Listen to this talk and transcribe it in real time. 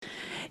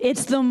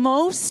It's the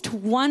most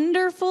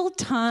wonderful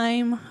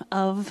time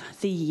of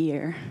the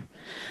year.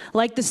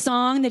 Like the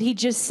song that he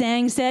just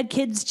sang said,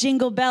 kids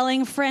jingle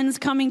belling, friends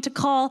coming to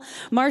call,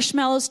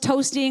 marshmallows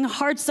toasting,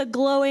 hearts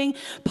a-glowing,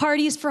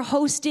 parties for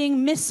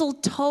hosting,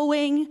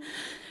 mistletoeing,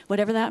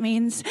 whatever that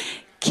means,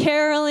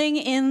 caroling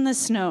in the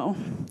snow.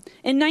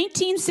 In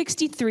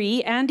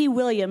 1963, Andy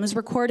Williams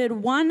recorded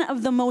one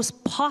of the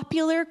most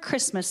popular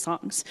Christmas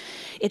songs.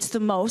 It's the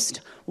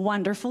most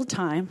wonderful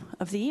time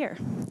of the year.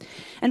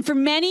 And for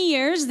many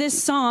years,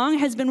 this song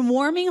has been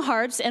warming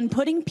hearts and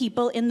putting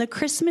people in the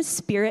Christmas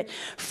spirit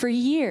for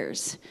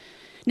years.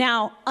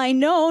 Now, I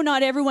know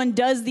not everyone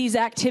does these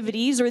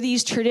activities or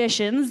these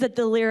traditions that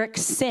the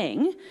lyrics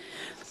sing,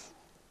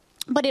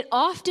 but it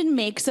often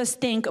makes us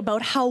think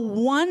about how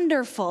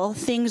wonderful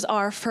things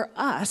are for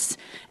us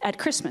at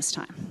Christmas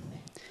time.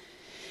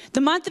 The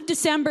month of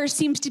December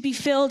seems to be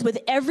filled with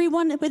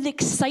everyone with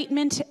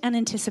excitement and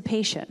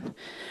anticipation.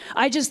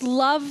 I just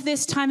love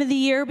this time of the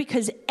year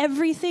because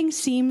everything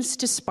seems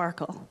to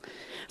sparkle,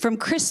 from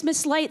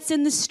Christmas lights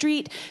in the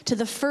street to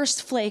the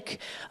first flake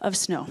of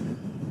snow,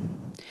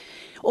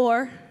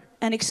 or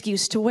an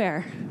excuse to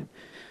wear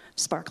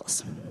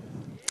sparkles.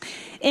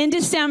 In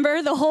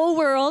December, the whole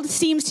world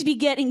seems to be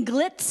getting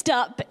glitzed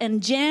up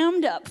and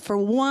jammed up for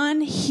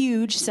one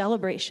huge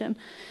celebration.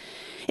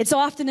 It's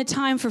often a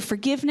time for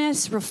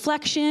forgiveness,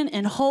 reflection,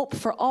 and hope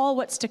for all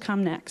what's to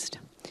come next.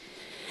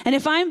 And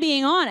if I'm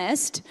being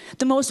honest,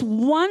 the most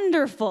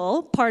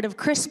wonderful part of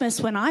Christmas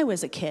when I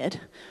was a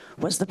kid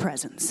was the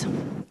presents.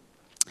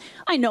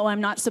 I know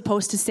I'm not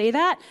supposed to say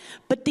that,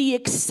 but the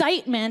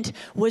excitement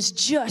was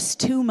just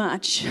too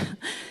much.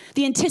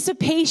 The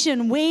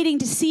anticipation, waiting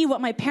to see what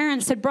my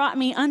parents had brought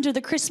me under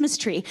the Christmas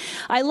tree.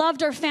 I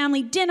loved our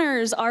family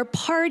dinners, our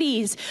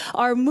parties,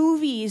 our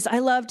movies. I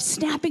loved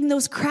snapping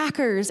those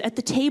crackers at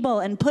the table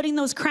and putting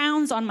those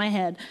crowns on my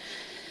head.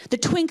 The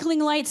twinkling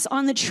lights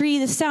on the tree,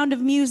 the sound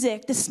of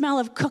music, the smell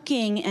of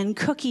cooking and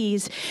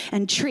cookies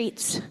and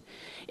treats.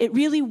 It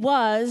really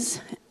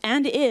was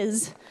and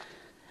is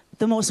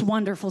the most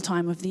wonderful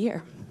time of the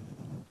year.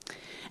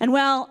 And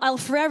while I'll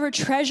forever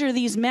treasure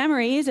these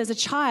memories as a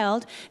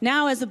child,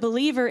 now as a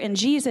believer in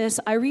Jesus,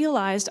 I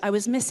realized I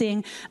was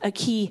missing a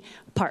key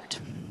part.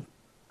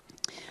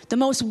 The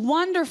most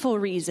wonderful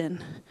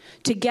reason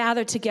to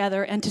gather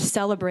together and to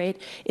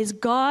celebrate is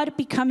God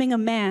becoming a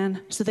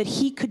man so that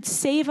he could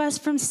save us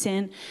from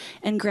sin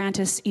and grant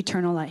us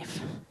eternal life.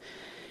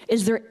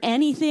 Is there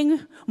anything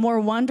more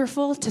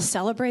wonderful to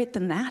celebrate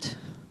than that?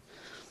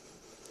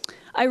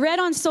 I read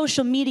on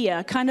social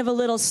media kind of a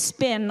little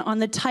spin on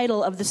the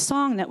title of the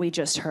song that we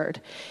just heard.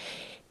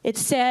 It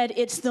said,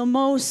 it's the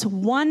most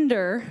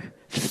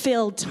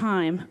wonder-filled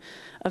time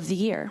of the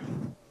year.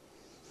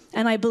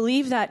 And I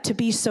believe that to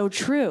be so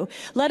true.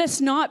 Let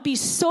us not be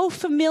so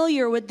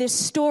familiar with this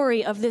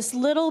story of this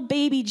little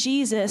baby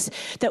Jesus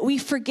that we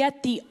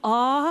forget the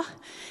awe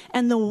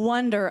and the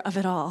wonder of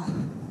it all.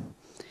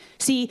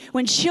 See,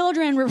 when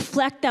children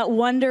reflect that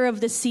wonder of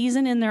the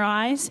season in their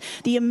eyes,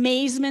 the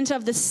amazement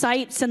of the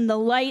sights and the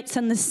lights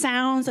and the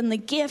sounds and the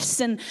gifts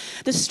and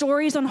the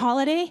stories on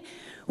holiday,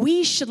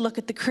 we should look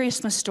at the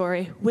Christmas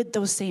story with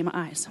those same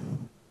eyes.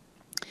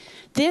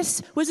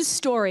 This was a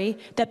story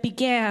that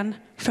began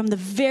from the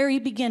very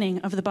beginning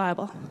of the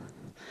Bible.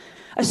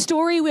 A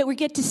story where we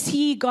get to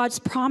see God's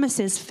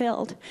promises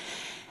filled.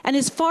 And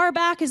as far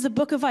back as the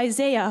book of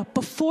Isaiah,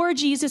 before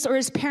Jesus or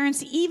his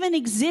parents even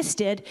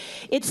existed,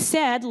 it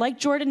said, like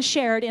Jordan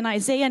shared in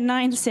Isaiah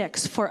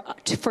 9:6,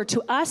 for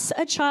to us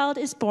a child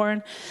is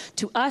born,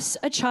 to us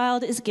a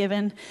child is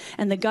given,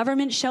 and the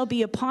government shall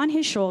be upon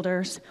his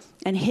shoulders,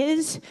 and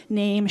his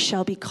name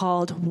shall be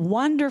called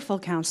Wonderful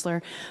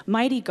Counselor,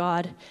 Mighty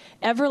God,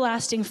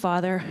 Everlasting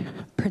Father,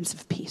 Prince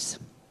of Peace.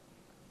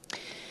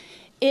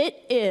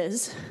 It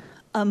is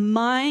a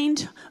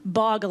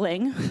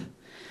mind-boggling,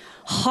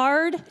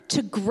 hard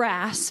to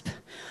grasp,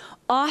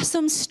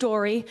 awesome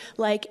story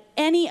like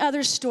any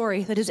other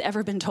story that has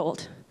ever been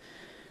told.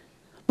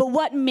 But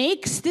what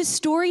makes this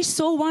story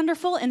so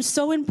wonderful and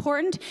so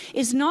important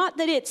is not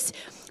that its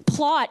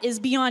plot is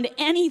beyond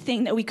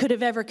anything that we could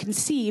have ever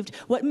conceived.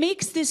 What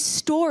makes this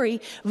story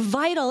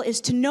vital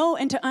is to know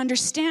and to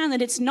understand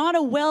that it's not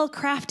a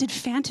well-crafted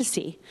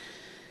fantasy.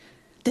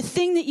 The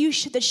thing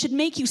that should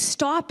make you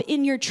stop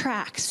in your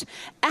tracks,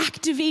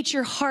 activate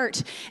your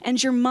heart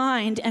and your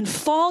mind, and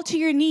fall to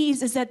your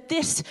knees is that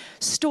this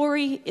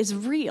story is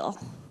real.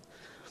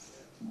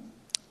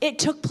 It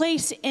took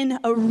place in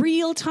a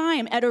real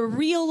time, at a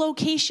real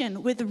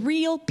location, with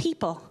real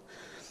people.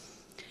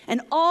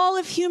 And all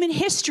of human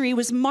history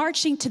was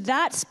marching to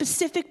that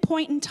specific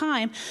point in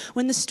time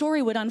when the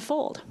story would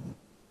unfold.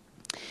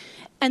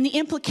 And the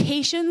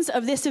implications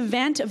of this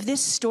event, of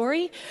this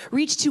story,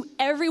 reach to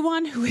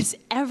everyone who has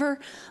ever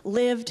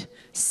lived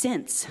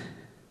since.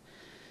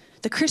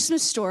 The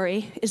Christmas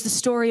story is the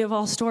story of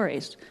all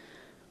stories,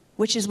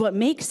 which is what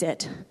makes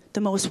it the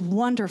most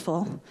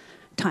wonderful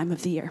time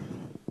of the year.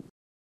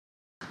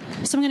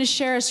 So I'm going to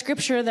share a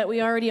scripture that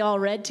we already all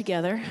read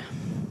together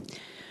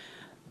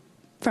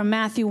from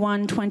Matthew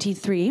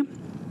 1:23.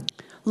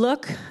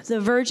 Look, the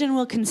virgin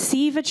will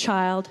conceive a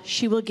child,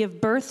 she will give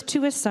birth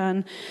to a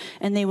son,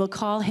 and they will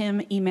call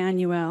him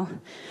Emmanuel,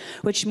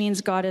 which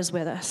means God is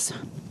with us.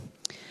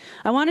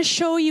 I want to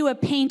show you a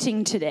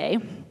painting today.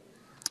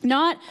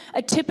 Not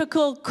a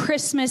typical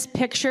Christmas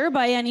picture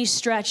by any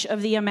stretch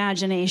of the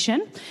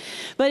imagination,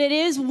 but it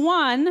is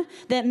one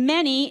that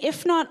many,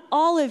 if not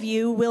all of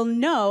you, will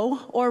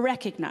know or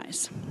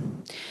recognize.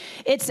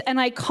 It's an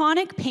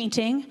iconic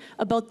painting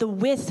about the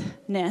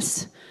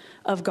withness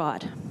of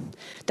God,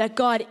 that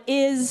God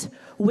is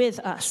with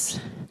us.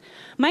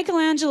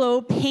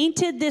 Michelangelo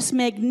painted this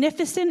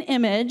magnificent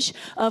image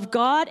of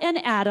God and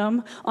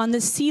Adam on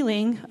the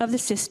ceiling of the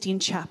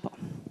Sistine Chapel.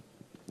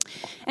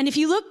 And if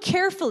you look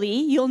carefully,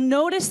 you'll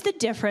notice the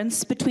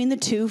difference between the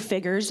two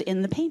figures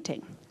in the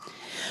painting.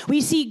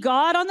 We see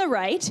God on the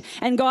right,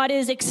 and God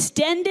is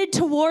extended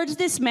towards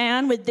this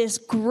man with this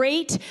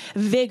great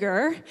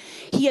vigor.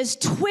 He has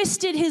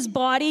twisted his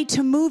body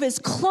to move as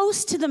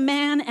close to the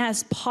man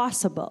as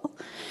possible.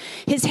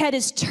 His head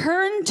is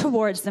turned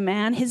towards the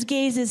man. His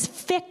gaze is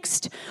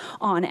fixed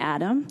on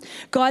Adam.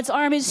 God's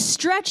arm is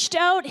stretched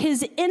out.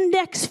 His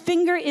index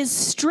finger is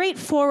straight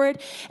forward,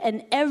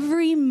 and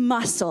every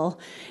muscle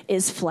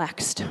is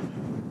flexed.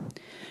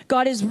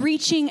 God is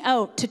reaching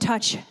out to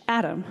touch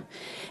Adam.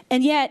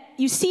 And yet,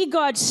 you see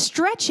God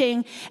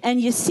stretching, and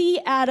you see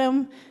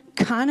Adam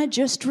kind of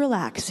just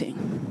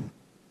relaxing.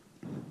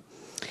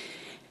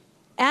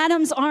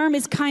 Adam's arm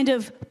is kind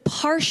of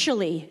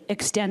partially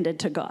extended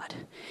to God.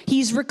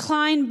 He's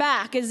reclined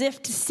back as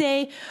if to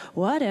say,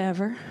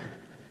 whatever.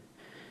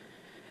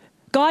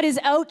 God is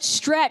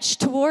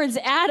outstretched towards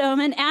Adam,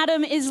 and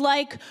Adam is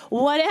like,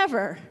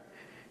 whatever.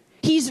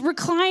 He's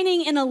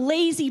reclining in a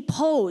lazy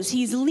pose.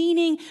 He's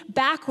leaning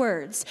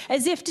backwards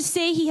as if to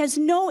say he has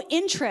no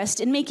interest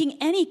in making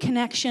any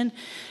connection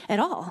at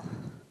all.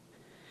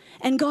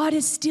 And God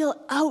is still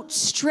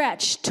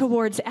outstretched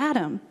towards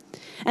Adam.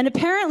 And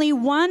apparently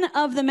one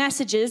of the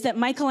messages that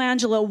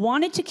Michelangelo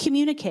wanted to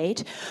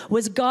communicate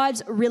was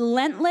God's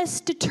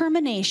relentless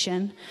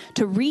determination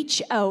to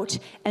reach out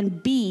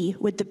and be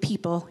with the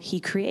people he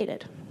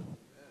created.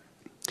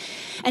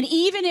 And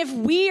even if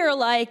we are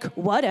like,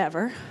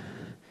 whatever,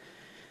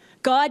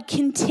 God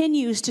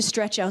continues to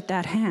stretch out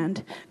that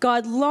hand.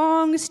 God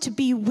longs to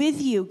be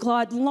with you.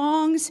 God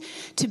longs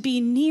to be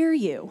near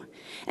you.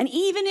 And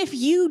even if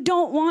you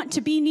don't want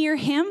to be near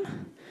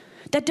him,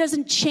 that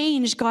doesn't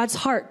change God's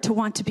heart to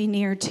want to be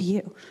near to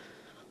you.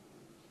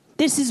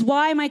 This is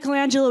why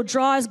Michelangelo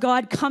draws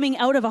God coming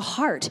out of a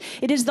heart.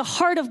 It is the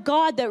heart of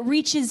God that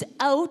reaches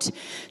out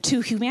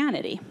to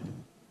humanity.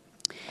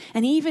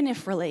 And even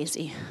if we're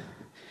lazy,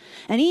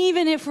 and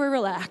even if we're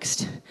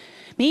relaxed,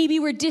 maybe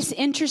we're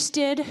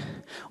disinterested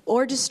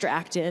or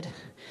distracted,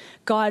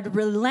 God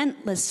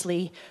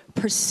relentlessly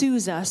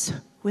pursues us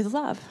with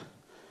love.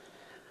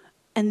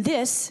 And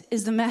this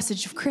is the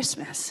message of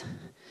Christmas.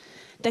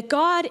 That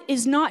God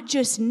is not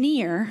just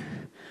near,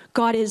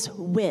 God is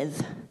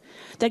with.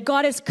 That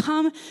God has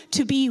come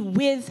to be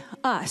with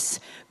us.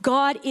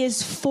 God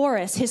is for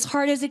us. His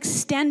heart is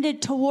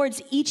extended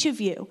towards each of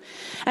you.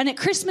 And at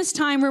Christmas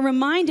time, we're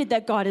reminded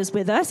that God is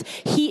with us.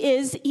 He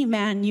is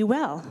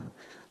Emmanuel,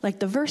 like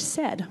the verse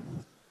said.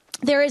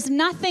 There is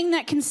nothing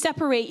that can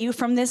separate you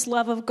from this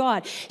love of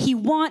God. He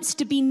wants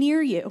to be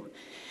near you.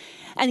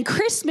 And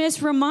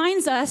Christmas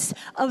reminds us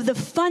of the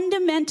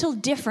fundamental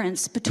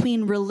difference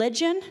between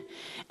religion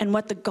and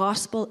what the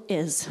gospel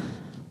is.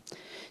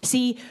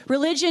 See,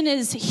 religion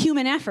is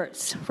human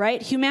efforts,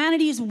 right?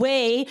 Humanity's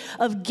way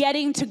of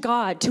getting to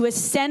God, to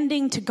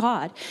ascending to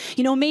God.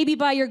 You know, maybe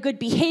by your good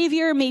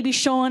behavior, maybe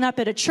showing up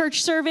at a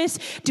church service,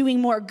 doing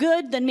more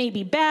good than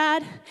maybe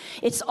bad.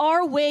 It's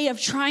our way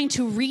of trying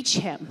to reach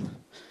him.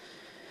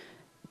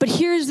 But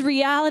here's the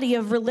reality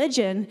of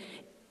religion.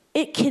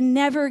 It can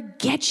never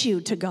get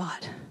you to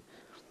God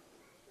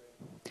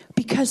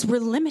because we're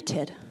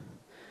limited.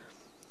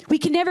 We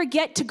can never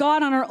get to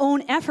God on our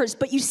own efforts,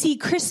 but you see,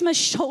 Christmas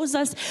shows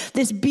us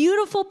this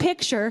beautiful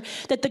picture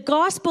that the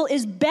gospel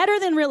is better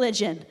than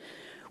religion.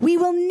 We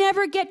will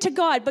never get to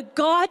God, but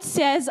God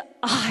says,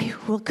 I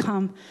will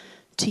come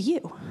to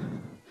you.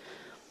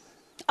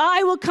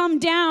 I will come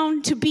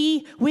down to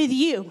be with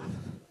you.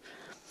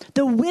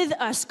 The with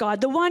us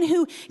God, the one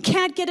who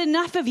can't get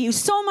enough of you.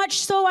 So much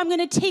so, I'm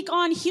going to take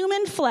on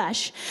human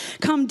flesh,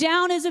 come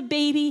down as a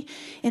baby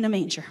in a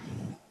manger.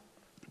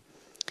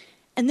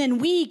 And then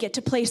we get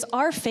to place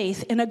our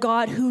faith in a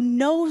God who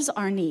knows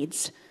our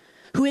needs,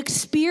 who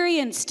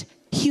experienced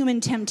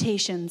human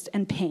temptations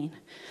and pain,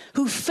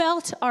 who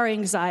felt our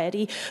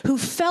anxiety, who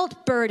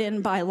felt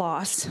burdened by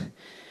loss.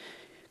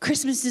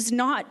 Christmas is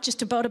not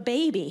just about a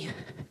baby.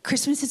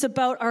 Christmas is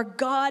about our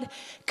God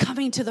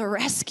coming to the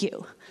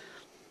rescue.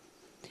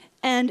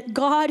 And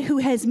God who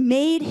has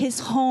made his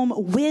home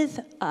with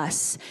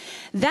us.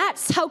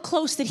 That's how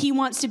close that he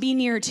wants to be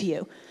near to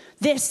you.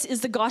 This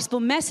is the gospel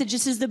message.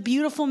 This is the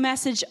beautiful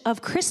message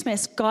of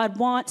Christmas. God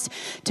wants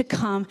to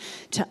come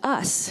to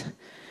us.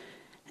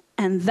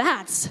 And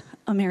that's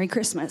a Merry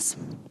Christmas.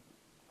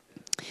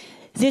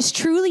 This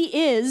truly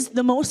is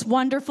the most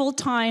wonderful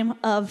time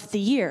of the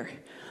year.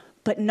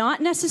 but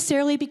not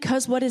necessarily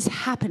because what is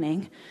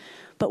happening,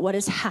 but what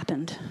has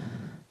happened.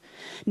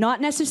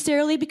 Not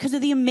necessarily because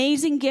of the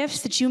amazing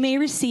gifts that you may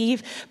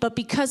receive, but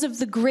because of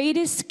the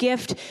greatest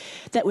gift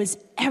that was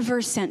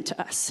ever sent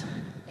to us.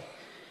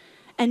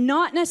 And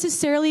not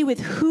necessarily with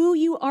who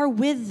you are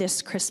with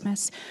this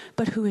Christmas,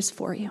 but who is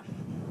for you.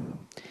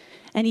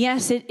 And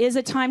yes, it is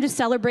a time to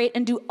celebrate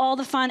and do all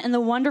the fun and the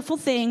wonderful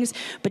things,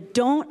 but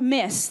don't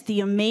miss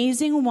the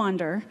amazing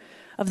wonder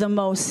of the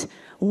most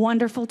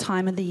wonderful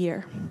time of the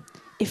year.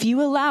 If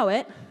you allow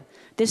it,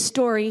 this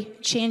story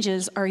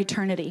changes our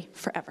eternity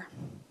forever.